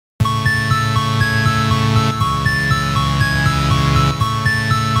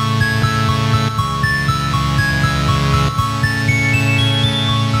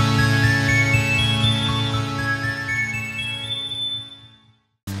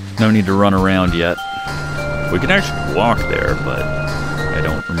No need to run around yet. We can actually walk there, but I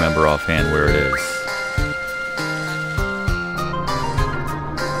don't remember offhand where it is.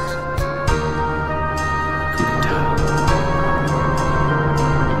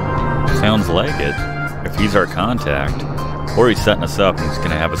 Sounds like it. If he's our contact, or he's setting us up and he's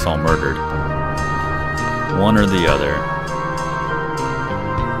gonna have us all murdered. One or the other.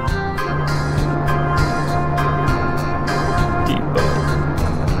 Depot.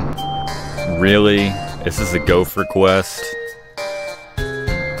 Really? Is this a gopher quest?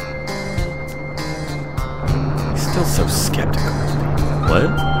 He's still so skeptical. What?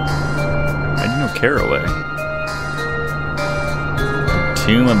 I didn't know Carraway.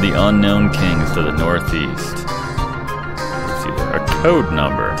 Tomb of the Unknown Kings to the northeast. Let's see there. A code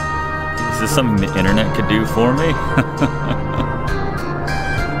number. Is this something the internet could do for me?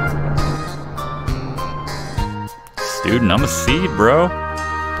 Student, I'm a seed, bro.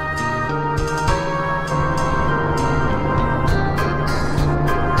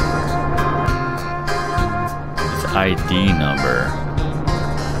 This ID number.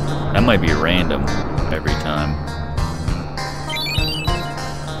 That might be random every time.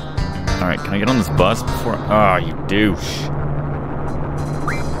 Alright, can I get on this bus before? Ah, you douche.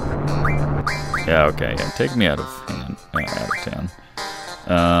 Yeah, okay, yeah, take me out of town.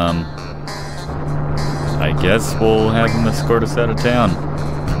 I guess we'll have him escort us out of town.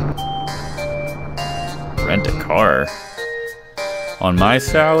 Rent a car? On my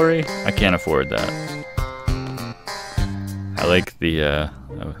salary? I can't afford that. I like the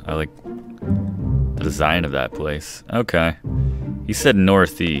design of that place. Okay. He said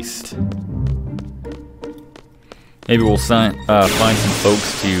northeast. Maybe we'll find some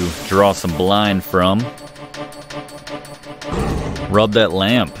oaks to draw some blind from. Rub that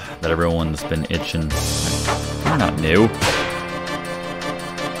lamp that everyone's been itching. They're not new.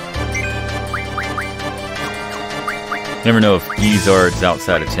 Never know if Geezards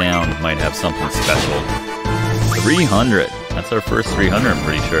outside of town might have something special. 300. That's our first 300, I'm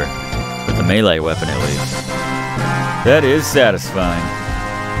pretty sure. With a melee weapon, at least. That is satisfying.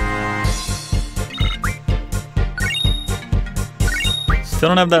 Still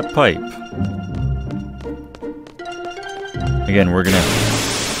don't have that pipe. Again, we're gonna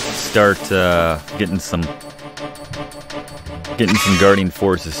start getting some guardian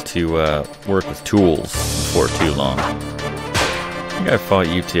forces to work with tools before too long. I think I fought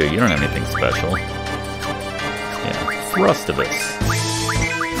you too. You don't have anything special. Yeah, Thrustivus.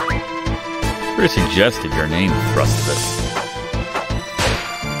 Very suggestive, your name, Thrustivus.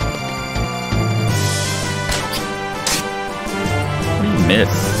 What do you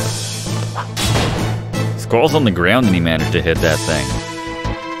miss? Squall's on the ground and he managed to hit that thing.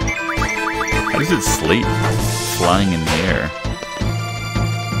 How does it sleep? Flying in the air.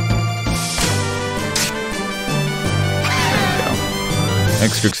 There you go.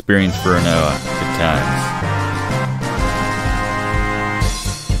 Extra experience for Anoa. Good times.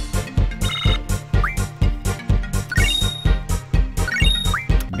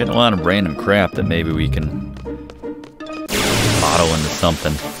 Getting a lot of random crap that maybe we can model into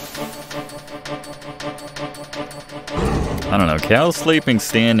something. I don't know, cows sleeping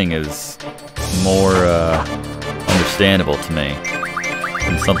standing is more understandable to me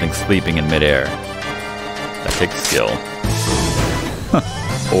than something sleeping in midair. That takes skill.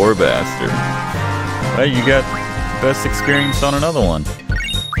 Poor bastard. Well, you got best experience on another one.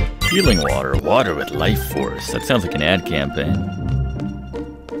 Healing water, water with life force. That sounds like an ad campaign.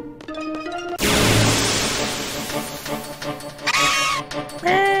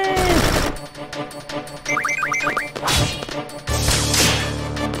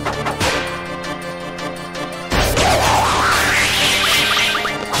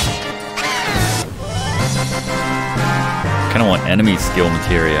 Enemy skill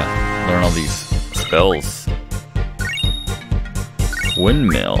materia. Learn all these spells.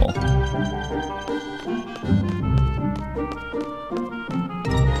 Windmill.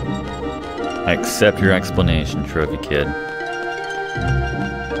 I accept your explanation, Trophy Kid.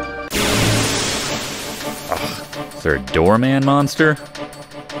 Ugh. Is there a doorman monster?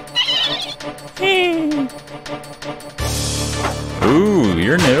 Ooh,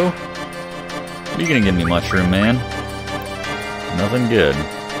 you're new. What are you gonna give me, mushroom man? Nothing good.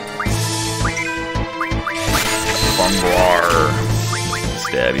 Bunglar.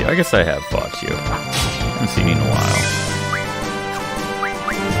 Stab you. I guess I have fought you. Haven't seen you in a while.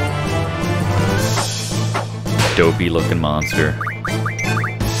 Dopey looking monster.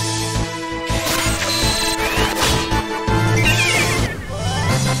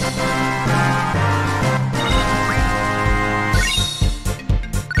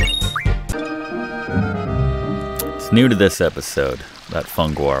 was new to this episode, that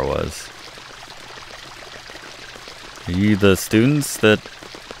Funguar was. Are you the students that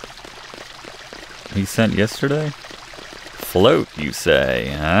he sent yesterday? Float, you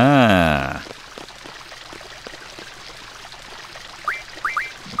say? Ah.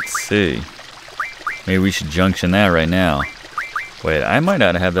 Let's see. Maybe we should junction that right now. Wait, I might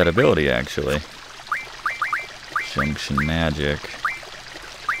not have that ability, actually. Junction magic.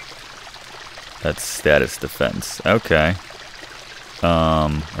 That's status defense. Okay.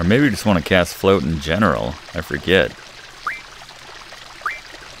 Or maybe we just want to cast float in general. I forget.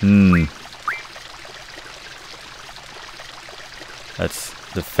 That's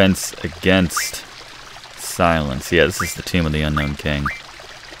defense against silence. Yeah, this is the Tomb of the Unknown King.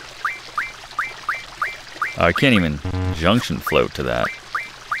 Oh, I can't even junction float to that.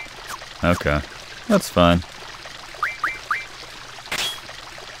 Okay, that's fine.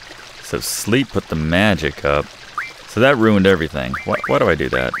 So sleep put the magic up. So that ruined everything. Why do I do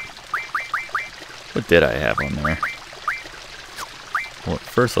that? What did I have on there? Well,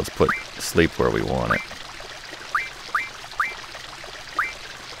 first let's put sleep where we want it.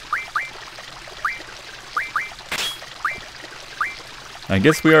 I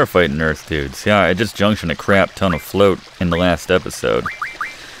guess we are fighting Earth dudes. Yeah, I just junctioned a crap ton of float in the last episode.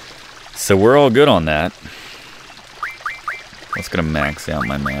 So we're all good on that. That's gonna max out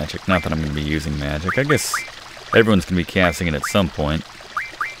my magic. Not that I'm gonna be using magic. I guess everyone's gonna be casting it at some point.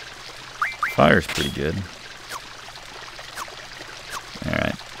 Fire's pretty good.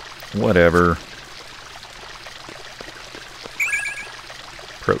 Alright. Whatever.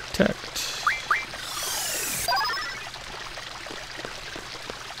 Protect.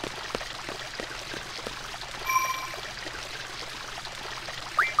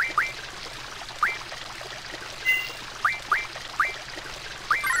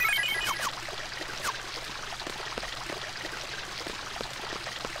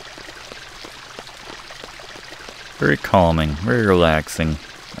 Very calming, very relaxing.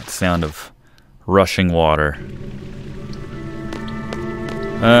 That sound of rushing water.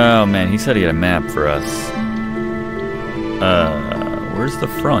 Oh man, he said he had a map for us. Where's the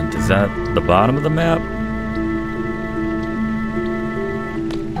front? Is that the bottom of the map?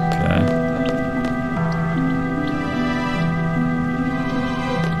 Okay.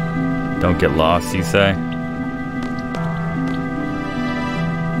 Don't get lost, you say?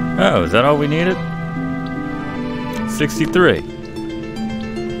 Oh, is that all we needed? 63.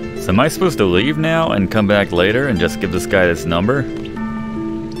 So am I supposed to leave now and come back later and just give this guy this number?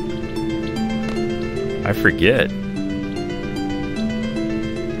 I forget. I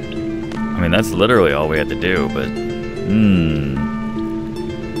mean, that's literally all we had to do, but...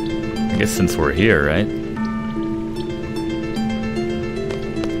 I guess since we're here, right?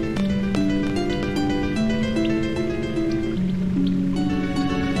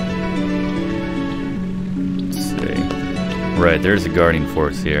 Right, there's a guarding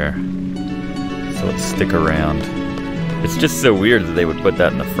force here. So let's stick around. It's just so weird that they would put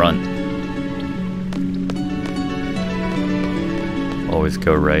that in the front. Always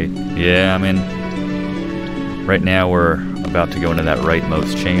go right. Yeah, I mean, right now we're about to go into that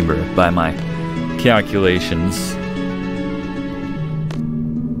rightmost chamber by my calculations.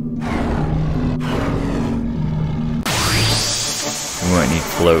 We might need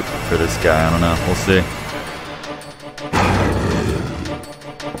float for this guy, I don't know, we'll see.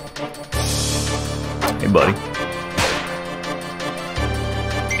 Hey, buddy.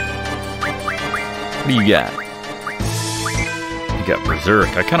 What do you got? You got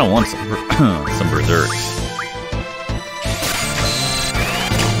Berserk. I kind of want some Berserks.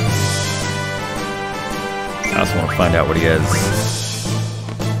 I also want to find out what he has.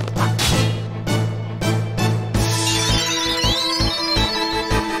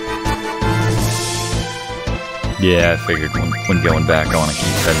 Yeah, I figured when going back, I want to keep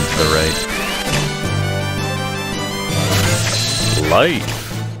heading to the right.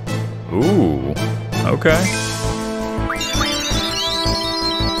 Life. Ooh. Okay.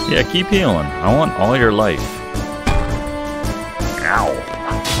 Yeah, keep healing. I want all your life. Ow.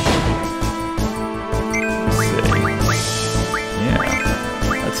 Let's see. Yeah.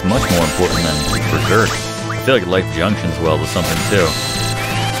 That's much more important than Berserk. I feel like Life Junctions well to something too.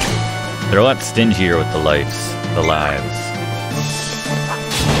 They're a lot stingier with the lives.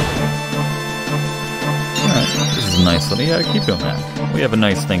 This is a nice one. Yeah, keep doing that. We have a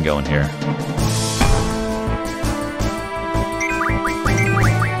nice thing going here.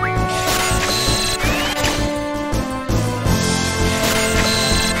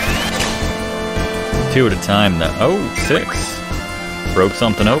 Two at a time, though. Oh, 6. Broke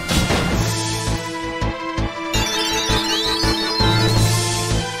something open.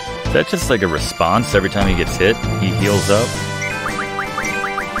 Is that just like a response every time he gets hit? He heals up?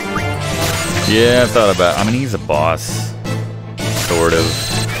 Yeah, I thought about it. I mean, he's a boss. Sort of.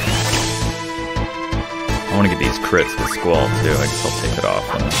 I want to get these crits with Squall too. I guess I'll take it off.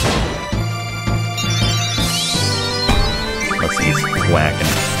 Unless he's whacking.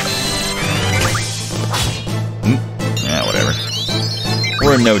 Yeah, whatever.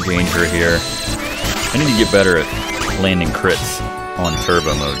 We're in no danger here. I need to get better at landing crits on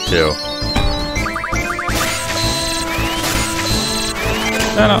turbo mode too.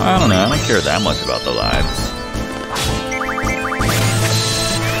 I don't know. I don't care that much about the lives.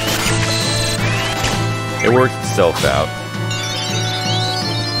 It worked itself out.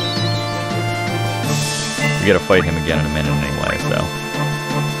 We gotta fight him again in a minute anyway, so.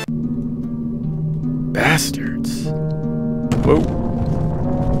 Bastards. Whoa.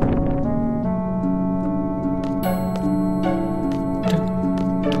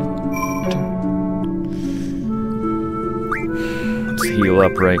 Let's heal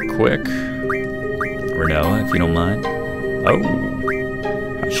up right quick. Renoa, if you don't mind. Oh.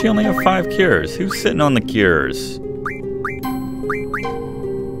 She only have 5 cures. Who's sitting on the cures?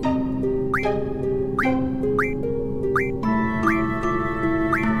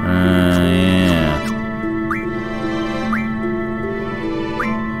 Yeah.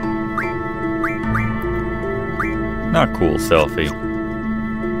 Not cool, Selfie.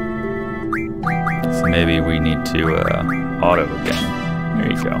 So maybe we need to auto again. There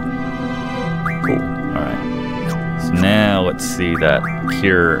you go. Cool. Alright. So now let's see that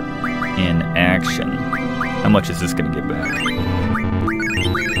cure in action. How much is this going to get back?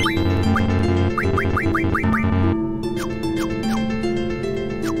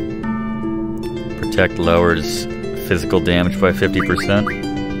 Protect lowers physical damage by 50%.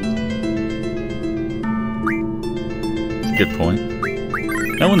 That's a good point.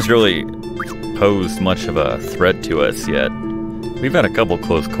 No one's really posed much of a threat to us yet. We've had a couple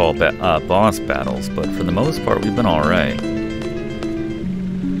close call boss battles, but for the most part, we've been alright.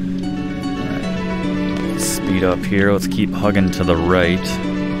 Let's speed up here. Let's keep hugging to the right.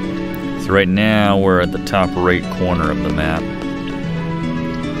 So right now, we're at the top right corner of the map.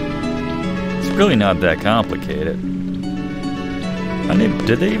 It's really not that complicated.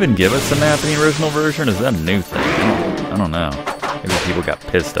 Did they even give us a map in the original version? Is that a new thing? I don't know. Maybe people got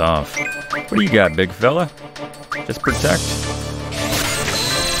pissed off. What do you got, big fella? Just protect?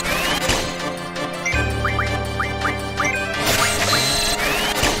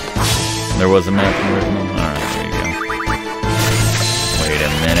 There was a map in the original? Alright, there you go. Wait a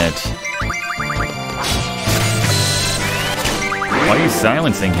minute. Why are you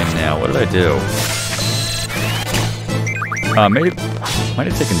silencing him now? What did I do? Might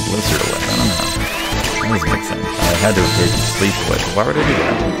have taken Blizzard away. I don't know. That doesn't make sense. I had to have taken Sleep away. Why would I do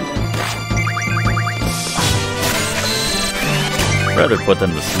that? I'd rather put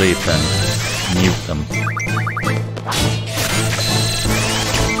them to sleep than mute them.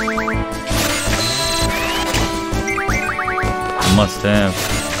 Must have.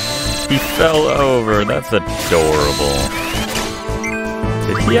 He fell over. That's adorable.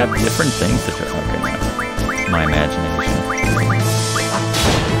 Did he have different things to try? Okay, no. My imagination.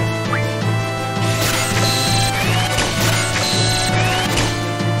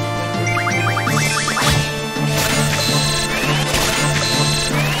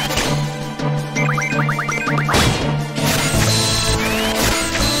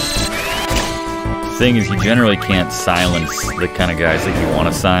 Thing is, you generally can't silence the kind of guys that you want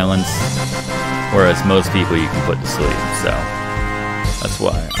to silence, whereas most people you can put to sleep, so that's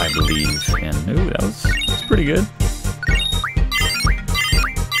why I believe in. Ooh, that's pretty good.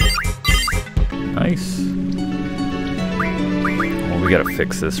 Nice. Well, we gotta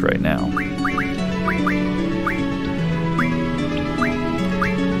fix this right now.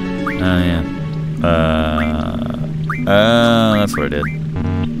 Oh, yeah. That's what I did.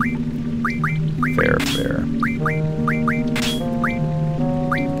 Fair.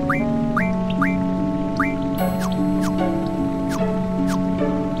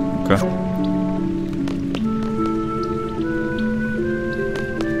 Okay.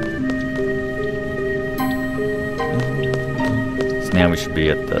 So now we should be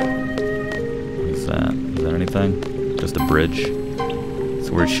at the... What is that? Is that anything? Just a bridge?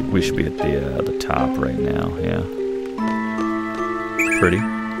 So we should be at the top right now, yeah. Pretty.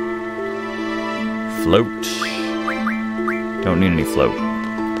 Float. Don't need any float.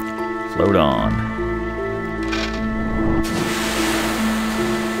 Float on.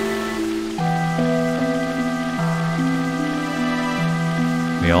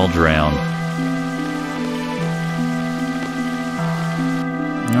 We all drowned.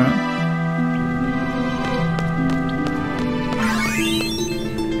 Alright.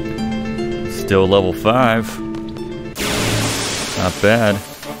 Still level 5. Not bad.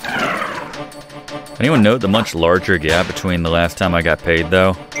 Anyone note the much larger gap between the last time I got paid,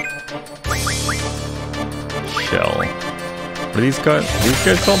 though? Shell. What are these guys? Are these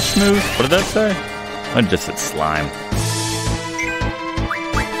guys called schmooze? What did that say? I just said slime.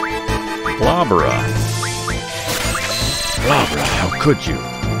 Blobra. Blobra, how could you?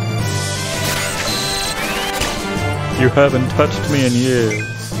 You haven't touched me in years.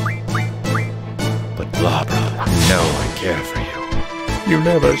 But Blobra, you know I care for you. You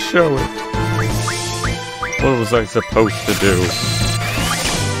never show it. What was I supposed to do?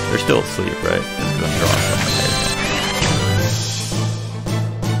 They're still asleep, right? Just 'cause I'm drawing something.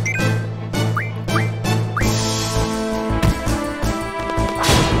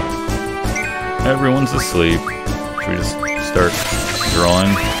 Everyone's asleep. Should we just start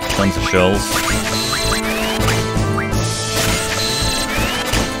drawing tons of shells?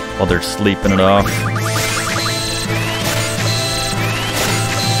 While they're sleeping it off.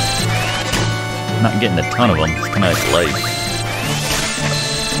 Not getting a ton of them. It's kind of like light.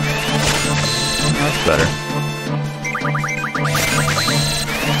 That's better.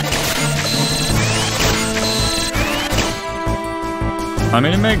 I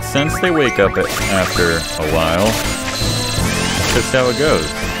mean, it makes sense they wake up after a while. That's just how it goes.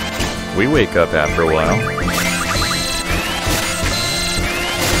 We wake up after a while.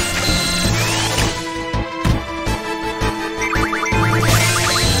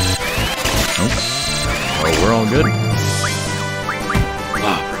 Oh, we're all good.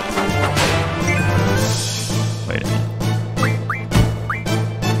 Wait a minute.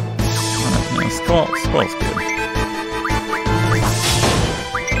 No, Skull's good.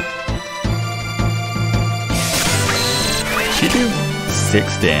 She do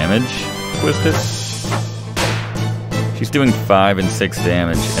 6 damage, Twisted? She's doing 5 and 6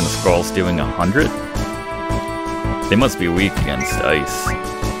 damage, and the Skull's doing 100? They must be weak against ice.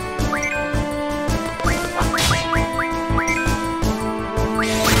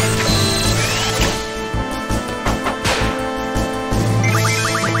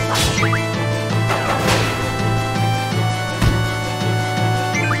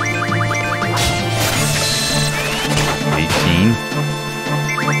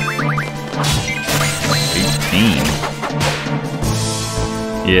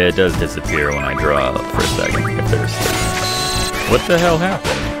 Yeah, it does disappear when I draw up for a second, if they're asleep. What the hell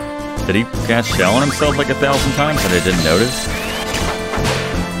happened? Did he cast shell on himself like 1,000 times and I didn't notice?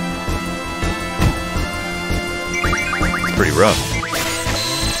 It's pretty rough.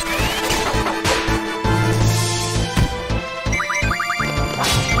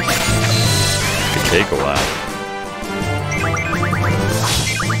 Could take a while.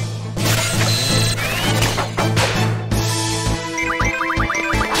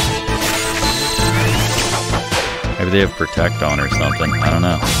 Maybe they have Protect on or something. I don't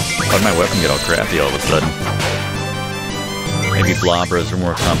know. Why'd my weapon get all crappy all of a sudden? Maybe Blobras are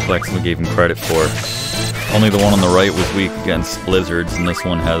more complex than we gave him credit for. Only the one on the right was weak against blizzards, and this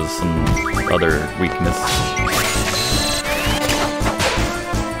one has some other weakness.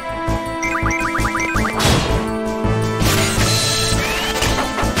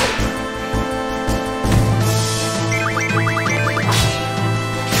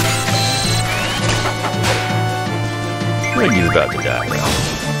 I think he's about to die now.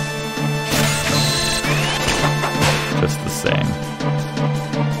 Just the same.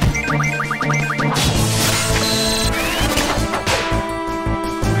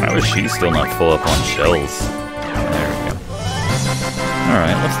 How is she still not full up on shells? There we go.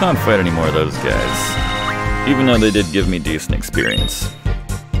 Alright, let's not fight any more of those guys. Even though they did give me decent experience.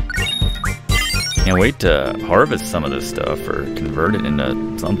 Can't wait to harvest some of this stuff or convert it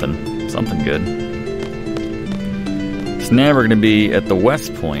into something good. Now we're going to be at the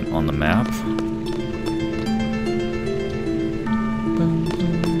west point on the map.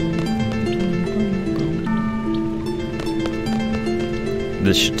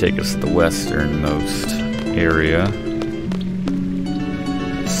 This should take us to the westernmost area.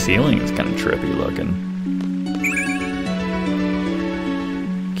 The ceiling is kind of trippy looking.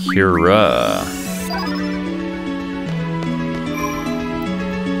 Cura.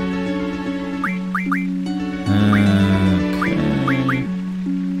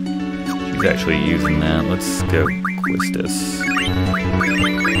 Actually using that. Let's go Quistis.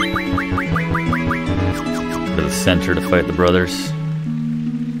 Go to the center to fight the brothers.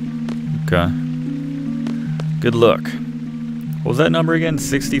 Okay. Good luck. What was that number again?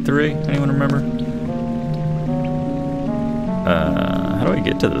 63? Anyone remember? How do I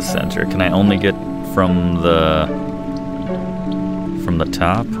get to the center? Can I only get from the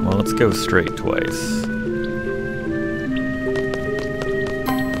top? Well, let's go straight twice.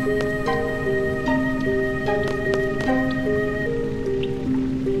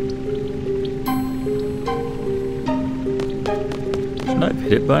 Shouldn't I have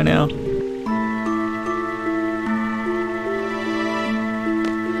hit it by now?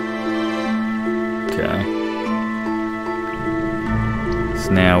 Okay. So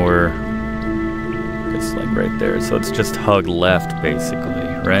now we're... it's like right there. So it's just hug left, basically,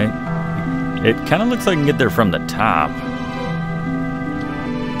 right? It kind of looks like I can get there from the top.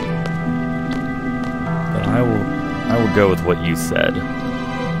 But I will go with what you said.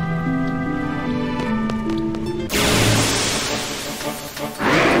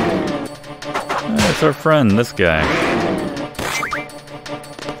 It's our friend, this guy.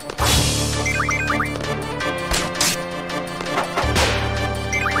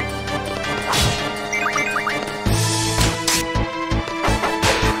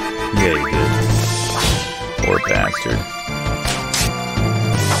 Yeah, you did. Poor bastard.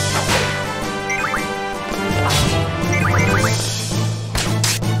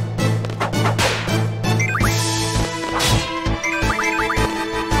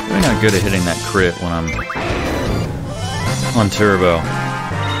 Really not good at hitting that crit when I'm on turbo.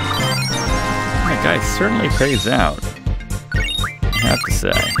 That guy certainly pays out, I have to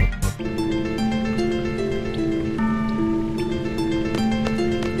say.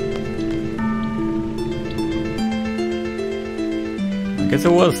 I guess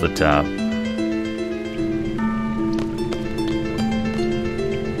it was the top.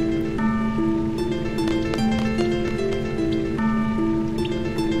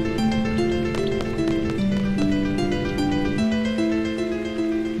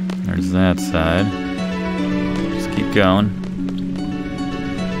 There's that side. Just keep going.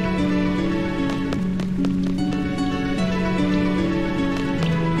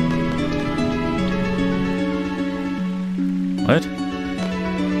 What?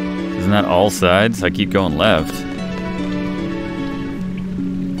 Isn't that all sides? I keep going left.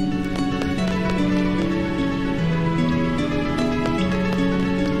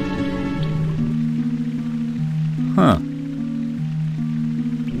 Huh.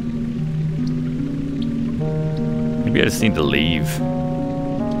 Maybe I just need to leave.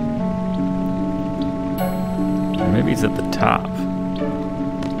 Or maybe he's at the top.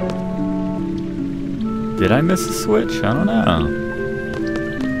 Did I miss a switch? I don't know.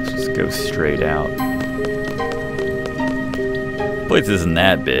 Go straight out. The place isn't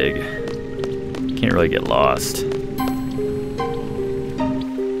that big. Can't really get lost.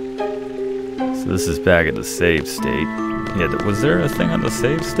 So this is back at the save state. Yeah, was there a thing on the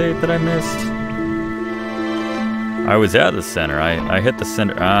save state that I missed? I was at the center. I hit the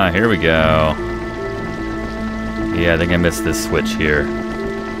center. Ah, here we go. Yeah, I think I missed this switch here.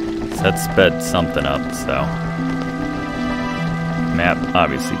 So that sped something up, so... map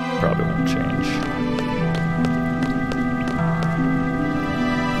obviously probably won't change.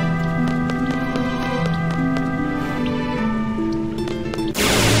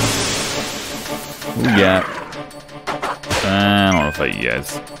 What we got? I don't want to fight you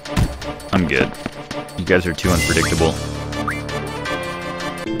guys. I'm good. You guys are too unpredictable.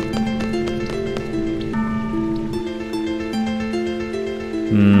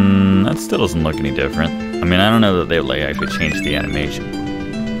 That still doesn't look any different. I mean, I don't know that they like actually changed the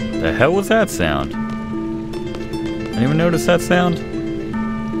animation. The hell was that sound? Anyone notice that sound?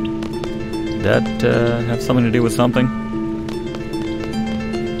 Did that have something to do with something?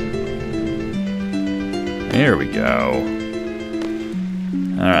 Here we go.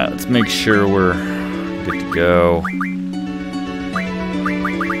 Alright, let's make sure we're good to go.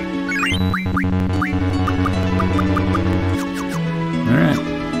 Alright.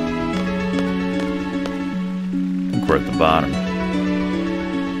 We're at the bottom.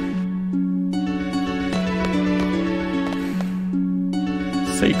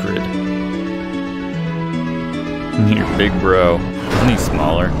 Sacred. You're big bro. Isn't he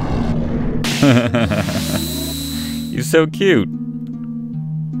smaller? You're so cute.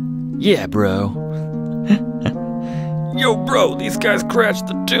 Yeah, bro. Yo, bro, these guys crashed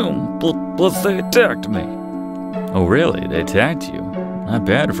the tomb. Plus they attacked me. Oh, really? They attacked you? Not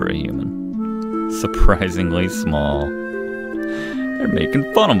bad for a human. Surprisingly small. They're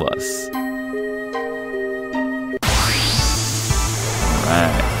making fun of us.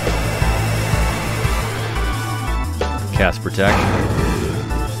 Alright. Cast Protect.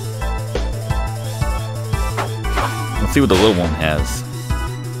 Let's see what the little one has.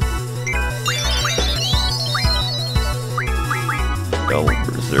 Dull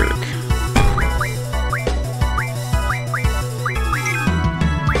Berserk.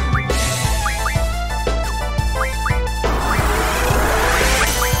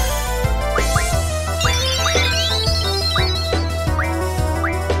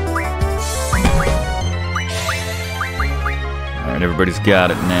 Alright, everybody's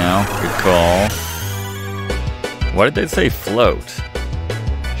got it now. Good call. Why did they say float?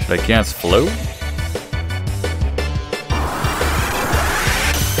 Should I cast float?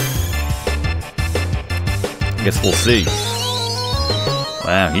 I guess we'll see.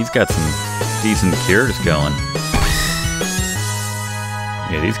 Wow, he's got some decent cures going.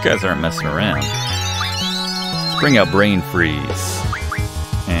 Yeah, these guys aren't messing around. Let's bring out Brain Freeze.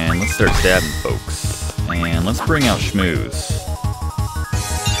 And let's start stabbing folks. And let's bring out Schmooze.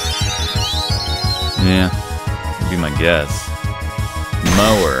 Yeah, that'd be my guess.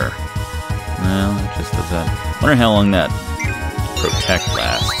 Mower. Well, it just does that. Wonder how long that Protect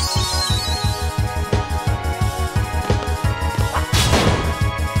lasts.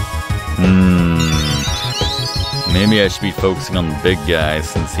 Maybe I should be focusing on the big guy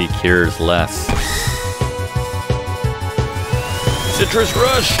since he cures less. Citrus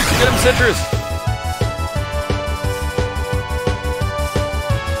Rush! Get him, Citrus!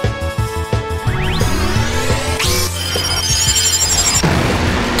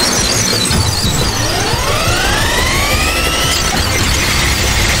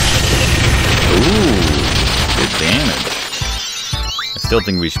 Ooh, good damage. I still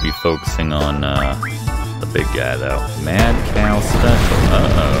think we should be focusing on the big guy though. Mad Cow Special.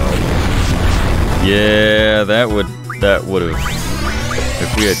 Uh-oh. Yeah, that would have,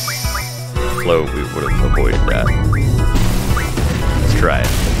 if we had float, we would have avoided that. Let's try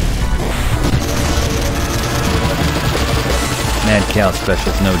it. Mad Cow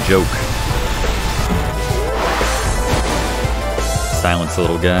Special's no joke. Silence the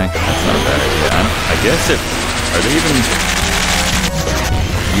little guy. That's not a bad idea. I guess are they even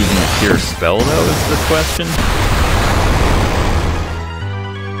using a cure spell though is the question?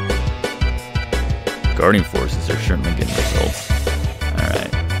 Guardian forces are certainly getting results. Alright.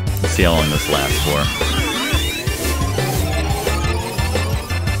 Let's see how long this lasts for.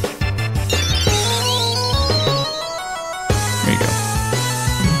 There you go.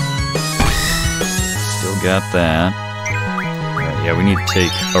 Still got that. Alright, yeah, we need to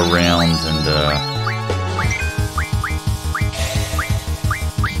take a round and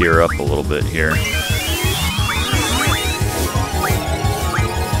gear up a little bit here.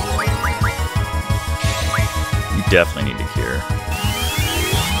 You definitely need to cure.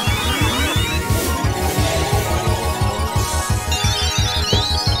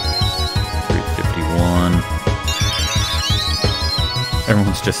 $351.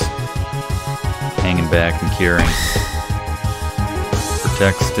 Everyone's just hanging back and curing.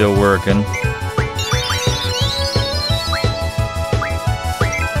 Protect's still working.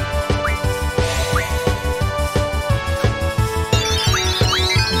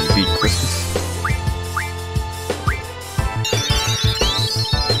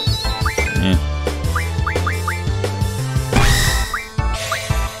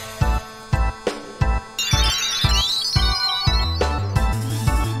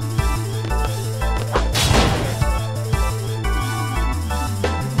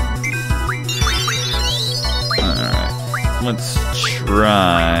 Let's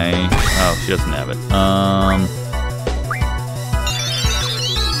try. Oh, she doesn't have it.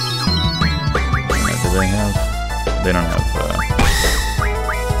 Do they have? They don't have.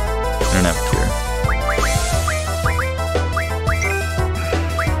 They don't have cure.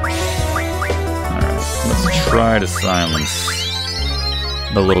 All right. Let's try to silence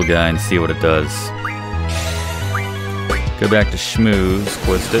the little guy and see what it does. Go back to Schmooze,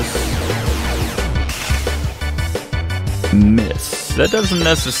 Quistis. Miss. That doesn't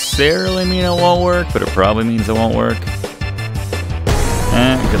necessarily mean it won't work, but it probably means it won't work.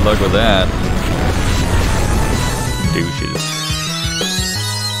 Good luck with that. Douches.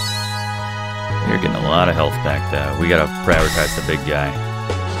 You're getting a lot of health back though. We gotta prioritize the big guy.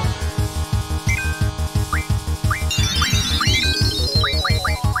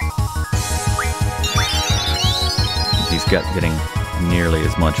 He's getting nearly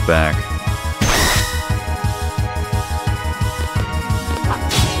as much back.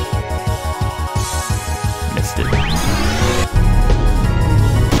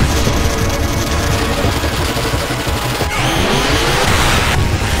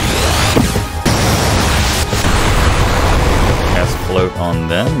 Float on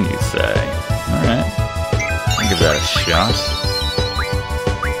them, you say? Alright. I'll give that a shot.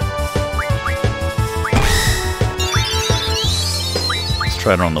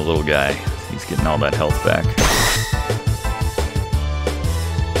 try it on the little guy. He's getting all that health back.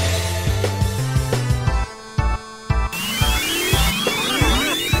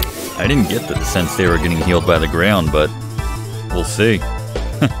 I didn't get the sense they were getting healed by the ground, but we'll see.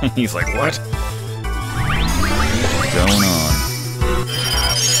 He's like, what? What's going on?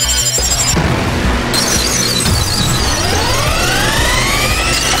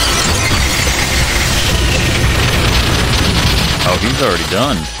 Oh, he's already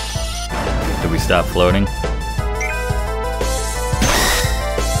done. Did we stop floating? We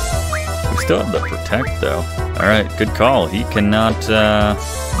still have the protect, though. Alright, good call. He cannot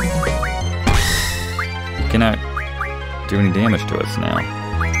do any damage to us now.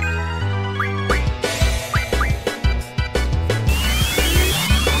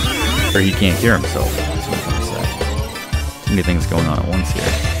 Or he can't cure himself. That's what I'm trying to say. Too many things going on at once here.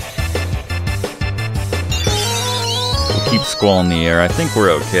 We'll keep Squall in the air. I think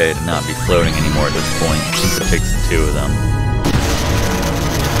we're okay to not be floating anymore at this point, since it takes the two of them.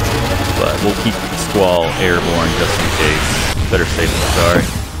 But we'll keep Squall airborne just in case. Better safe than sorry.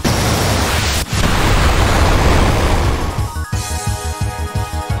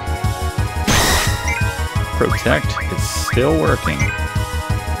 Protect is still working.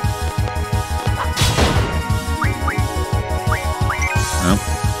 Oh,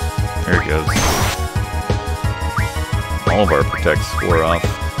 there it goes. All of our protects wore off.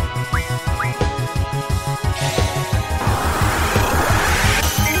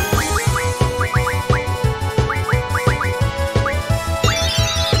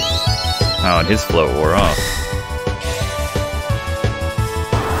 Oh, and his float wore off.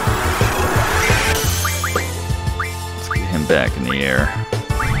 Let's get him back in the air.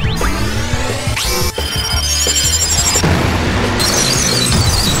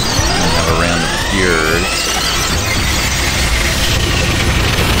 And have a round of cures.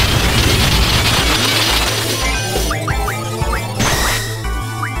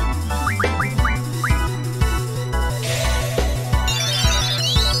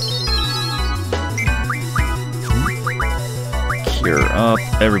 Cure up.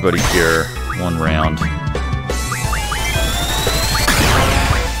 Everybody cure. One round.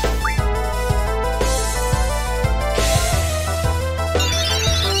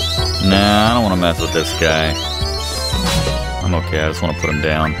 Nah, I don't want to mess with this guy. I'm okay, I just want to put him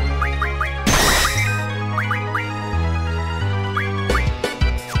down.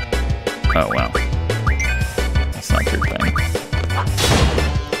 Oh, wow. That's not your thing.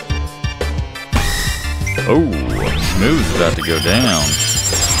 Oh, Smooth's about to go down.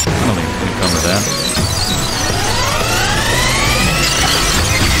 I don't think it's going to come to that.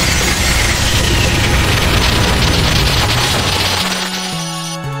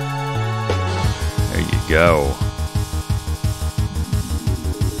 Go.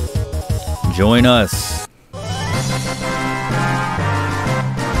 Join us.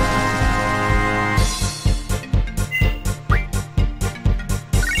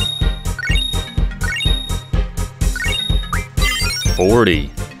 $40.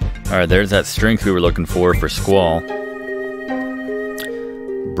 Alright, there's that strength we were looking for Squall.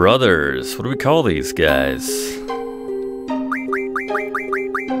 Brothers. What do we call these guys?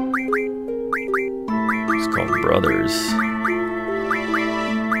 Brothers.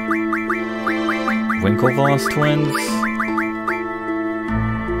 Winklevoss twins?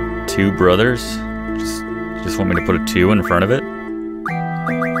 Two brothers? Just want me to put a 2 in front of it?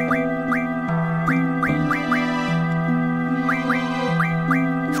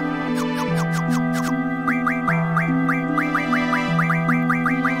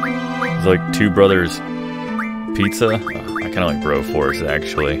 It's like Two Brothers Pizza? Oh, I kind of like BroForce,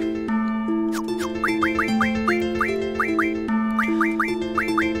 actually.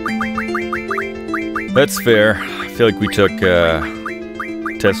 That's fair. I feel like we took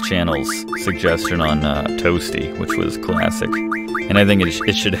Test Channel's suggestion on Toasty, which was classic. And I think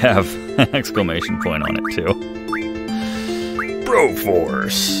it should have an exclamation point on it, too.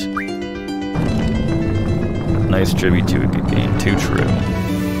 BroForce! Nice tribute to a good game. Too true.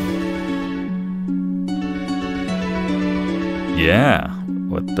 Yeah.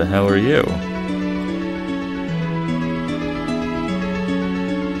 What the hell are you?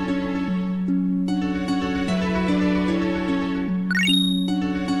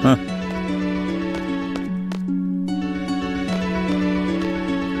 Huh.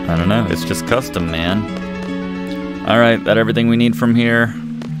 I don't know, it's just custom, man. Alright, that everything we need from here?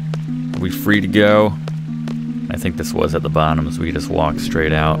 Are we free to go? I think this was at the bottom, so we just walk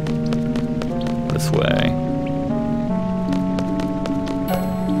straight out this way.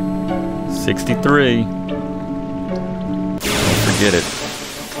 63. Don't forget it.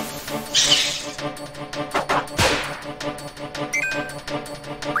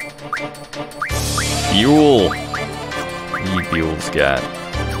 Buell. Buell's got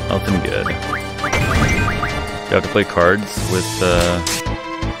nothing good. Do you have to play cards with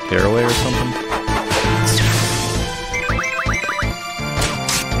Carraway or something?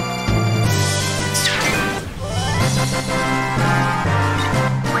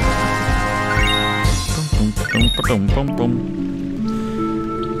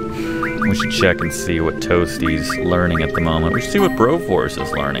 We should check and see what Toasty's learning at the moment. We should see what BroForce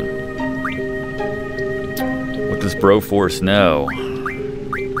is learning. What does BroForce know?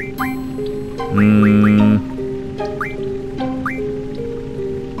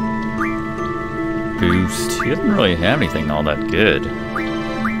 Boost. He doesn't really have anything all that good.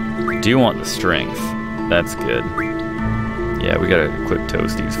 Do you want the strength? That's good. Yeah, we gotta equip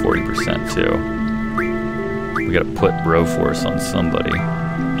Toasty's 40% too. We gotta put BroForce on somebody.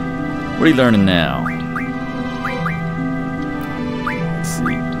 What are you learning now? Let's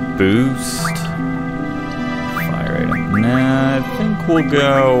see. Boost. Fire item. Nah, I think we'll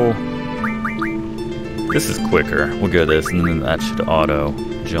go... This is quicker. We'll go this, and then that should auto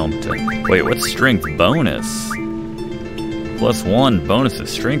jump to... Wait, what's strength bonus? +1 bonus of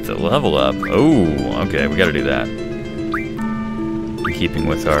strength to level up. Oh, okay, we gotta do that. In keeping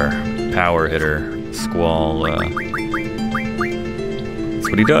with our power hitter Squall, that's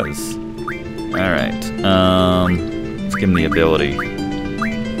what he does. Alright, let's give him the ability.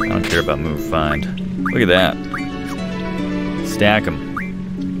 I don't care about move find. Look at that. Stack him.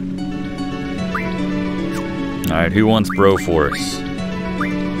 Alright, who wants BroForce?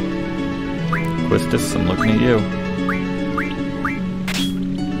 Quistis, I'm looking at you.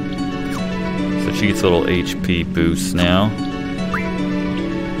 So she gets a little HP boost now.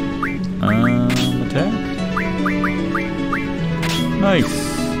 Attack. Nice.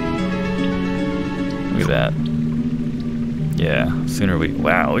 Look at that. Yeah, sooner we...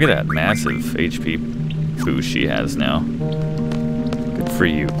 Wow, look at that massive HP boost she has now. Good for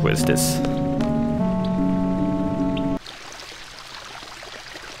you, Quistis.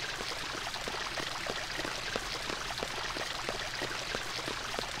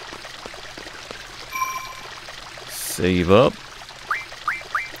 Save up.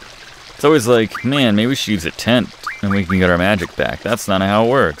 It's always like, man, maybe we should use a tent and we can get our magic back. That's not how it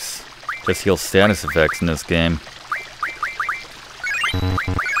works. Just heal status effects in this game.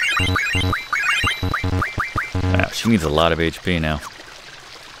 Wow, she needs a lot of HP now.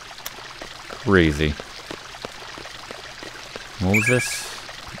 Crazy. What was this?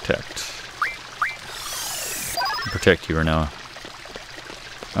 Protect. Protect you, Renoa.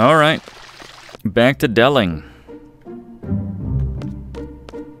 Alright. Back to Delling.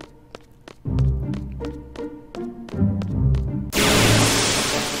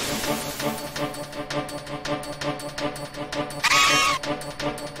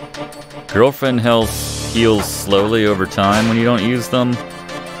 Girlfriend health heals slowly over time when you don't use them.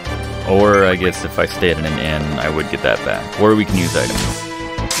 Or I guess if I stay at an inn, I would get that back. Or we can use items.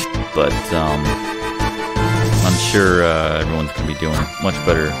 But I'm sure everyone's going to be doing much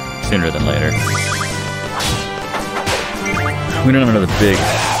better sooner than later. We don't have another big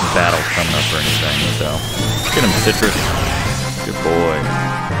battle coming up or anything, so let's get him Citrus. Good boy.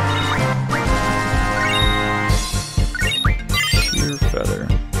 Sheer Feather.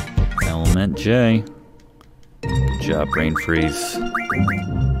 Element J. Good job, Brain Freeze.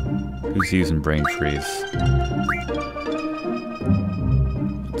 Who's using Brain Freeze?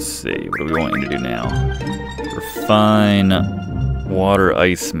 Let's see, what do we want you to do now? Refine Water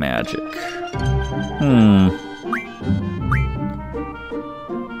Ice Magic.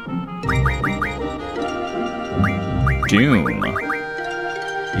 Doom.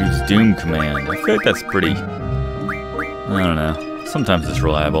 Use Doom command. I feel like that's pretty... I don't know. Sometimes it's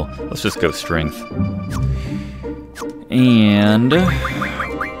reliable. Let's just go Strength. And...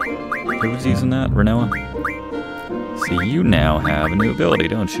 who was using that? Renoa? See, you now have a new ability,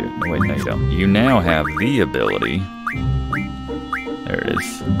 don't you? No, wait, no you don't. You now have the ability... There it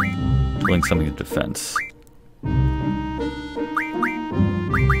is. Pulling something in defense.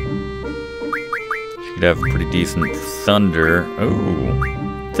 She'd have pretty decent thunder. Oh.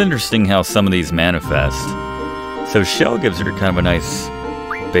 It's interesting how some of these manifest. So Shell gives her kind of a nice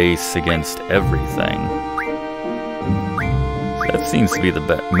base against everything. That seems to be the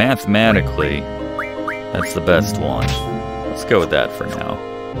best. Mathematically, that's the best one. Let's go with that for now.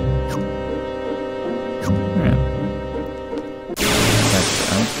 Yeah.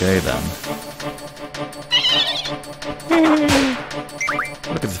 Okay then.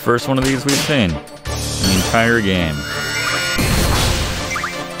 Look, it's the first one of these we've seen in the entire game.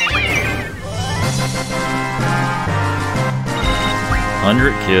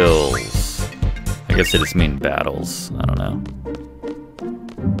 $100 kills. I I guess they just mean battles. I don't know.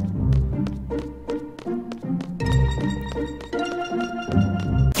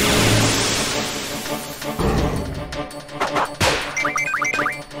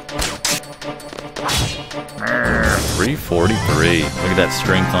 $343. Look at that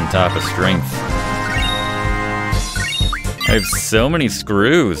strength on top of strength. I have so many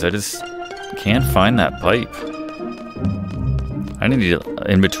screws. I just can't find that pipe. I need to,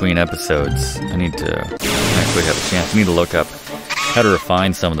 in between episodes, I need to actually have a chance. I need to look up how to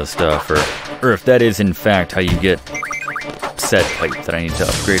refine some of the stuff, or if that is in fact how you get said pipe that I need to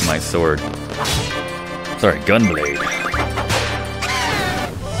upgrade my sword. Sorry, gunblade.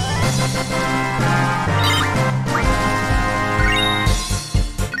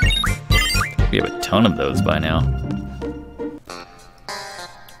 We have a ton of those by now.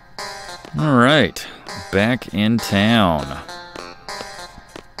 Alright, back in town.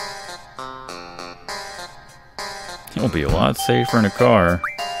 It'll be a lot safer in a car.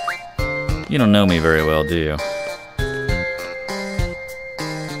 You don't know me very well, do you?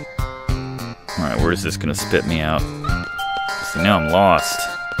 Alright, where is this gonna spit me out? See, now I'm lost.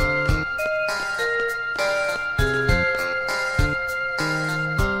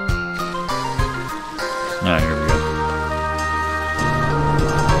 Alright, here we go.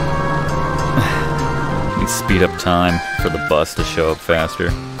 Need to speed up time for the bus to show up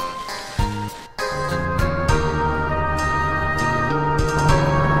faster.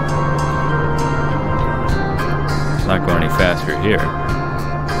 Not going any faster here.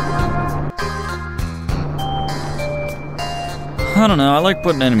 I don't know, I like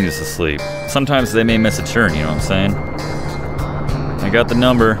putting enemies to sleep. Sometimes they may miss a turn, you know what I'm saying? I got the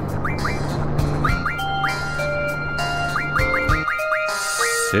number.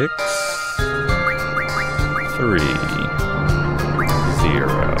 6, 3, 0.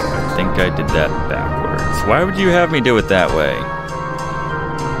 I think I did that backwards. Why would you have me do it that way?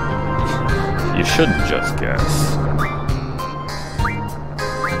 You shouldn't just guess.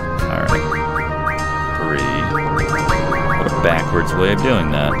 Alright. 3. What a backwards way of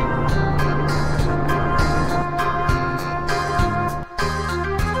doing that.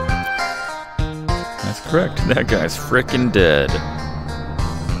 That's correct. That guy's frickin' dead.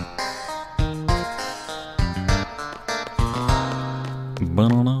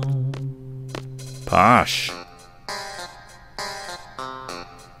 Posh.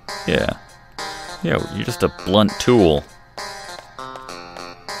 Yeah. Yeah, you're just a blunt tool.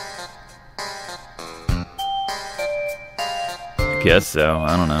 I guess so,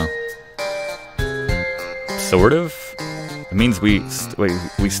 I don't know. Sort of? It means we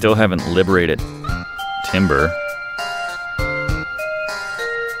still haven't liberated Timber.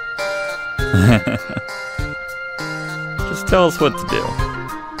 Just tell us what to do.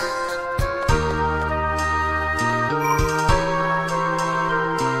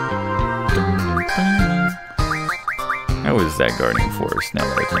 How is that guarding force now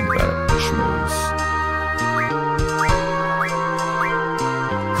that I think about it? Schmooze.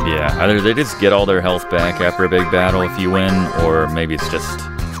 Yeah, either they just get all their health back after a big battle if you win, or maybe it's just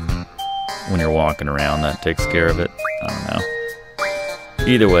when you're walking around that takes care of it. I don't know.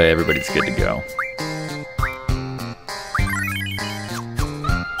 Either way, everybody's good to go.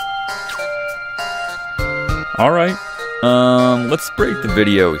 Alright, let's break the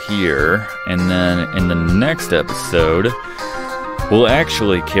video here, and then in the next episode, we'll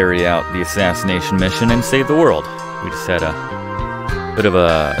actually carry out the assassination mission and save the world. We just had a bit of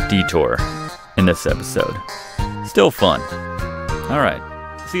a detour in this episode. Still fun. Alright,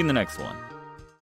 see you in the next one.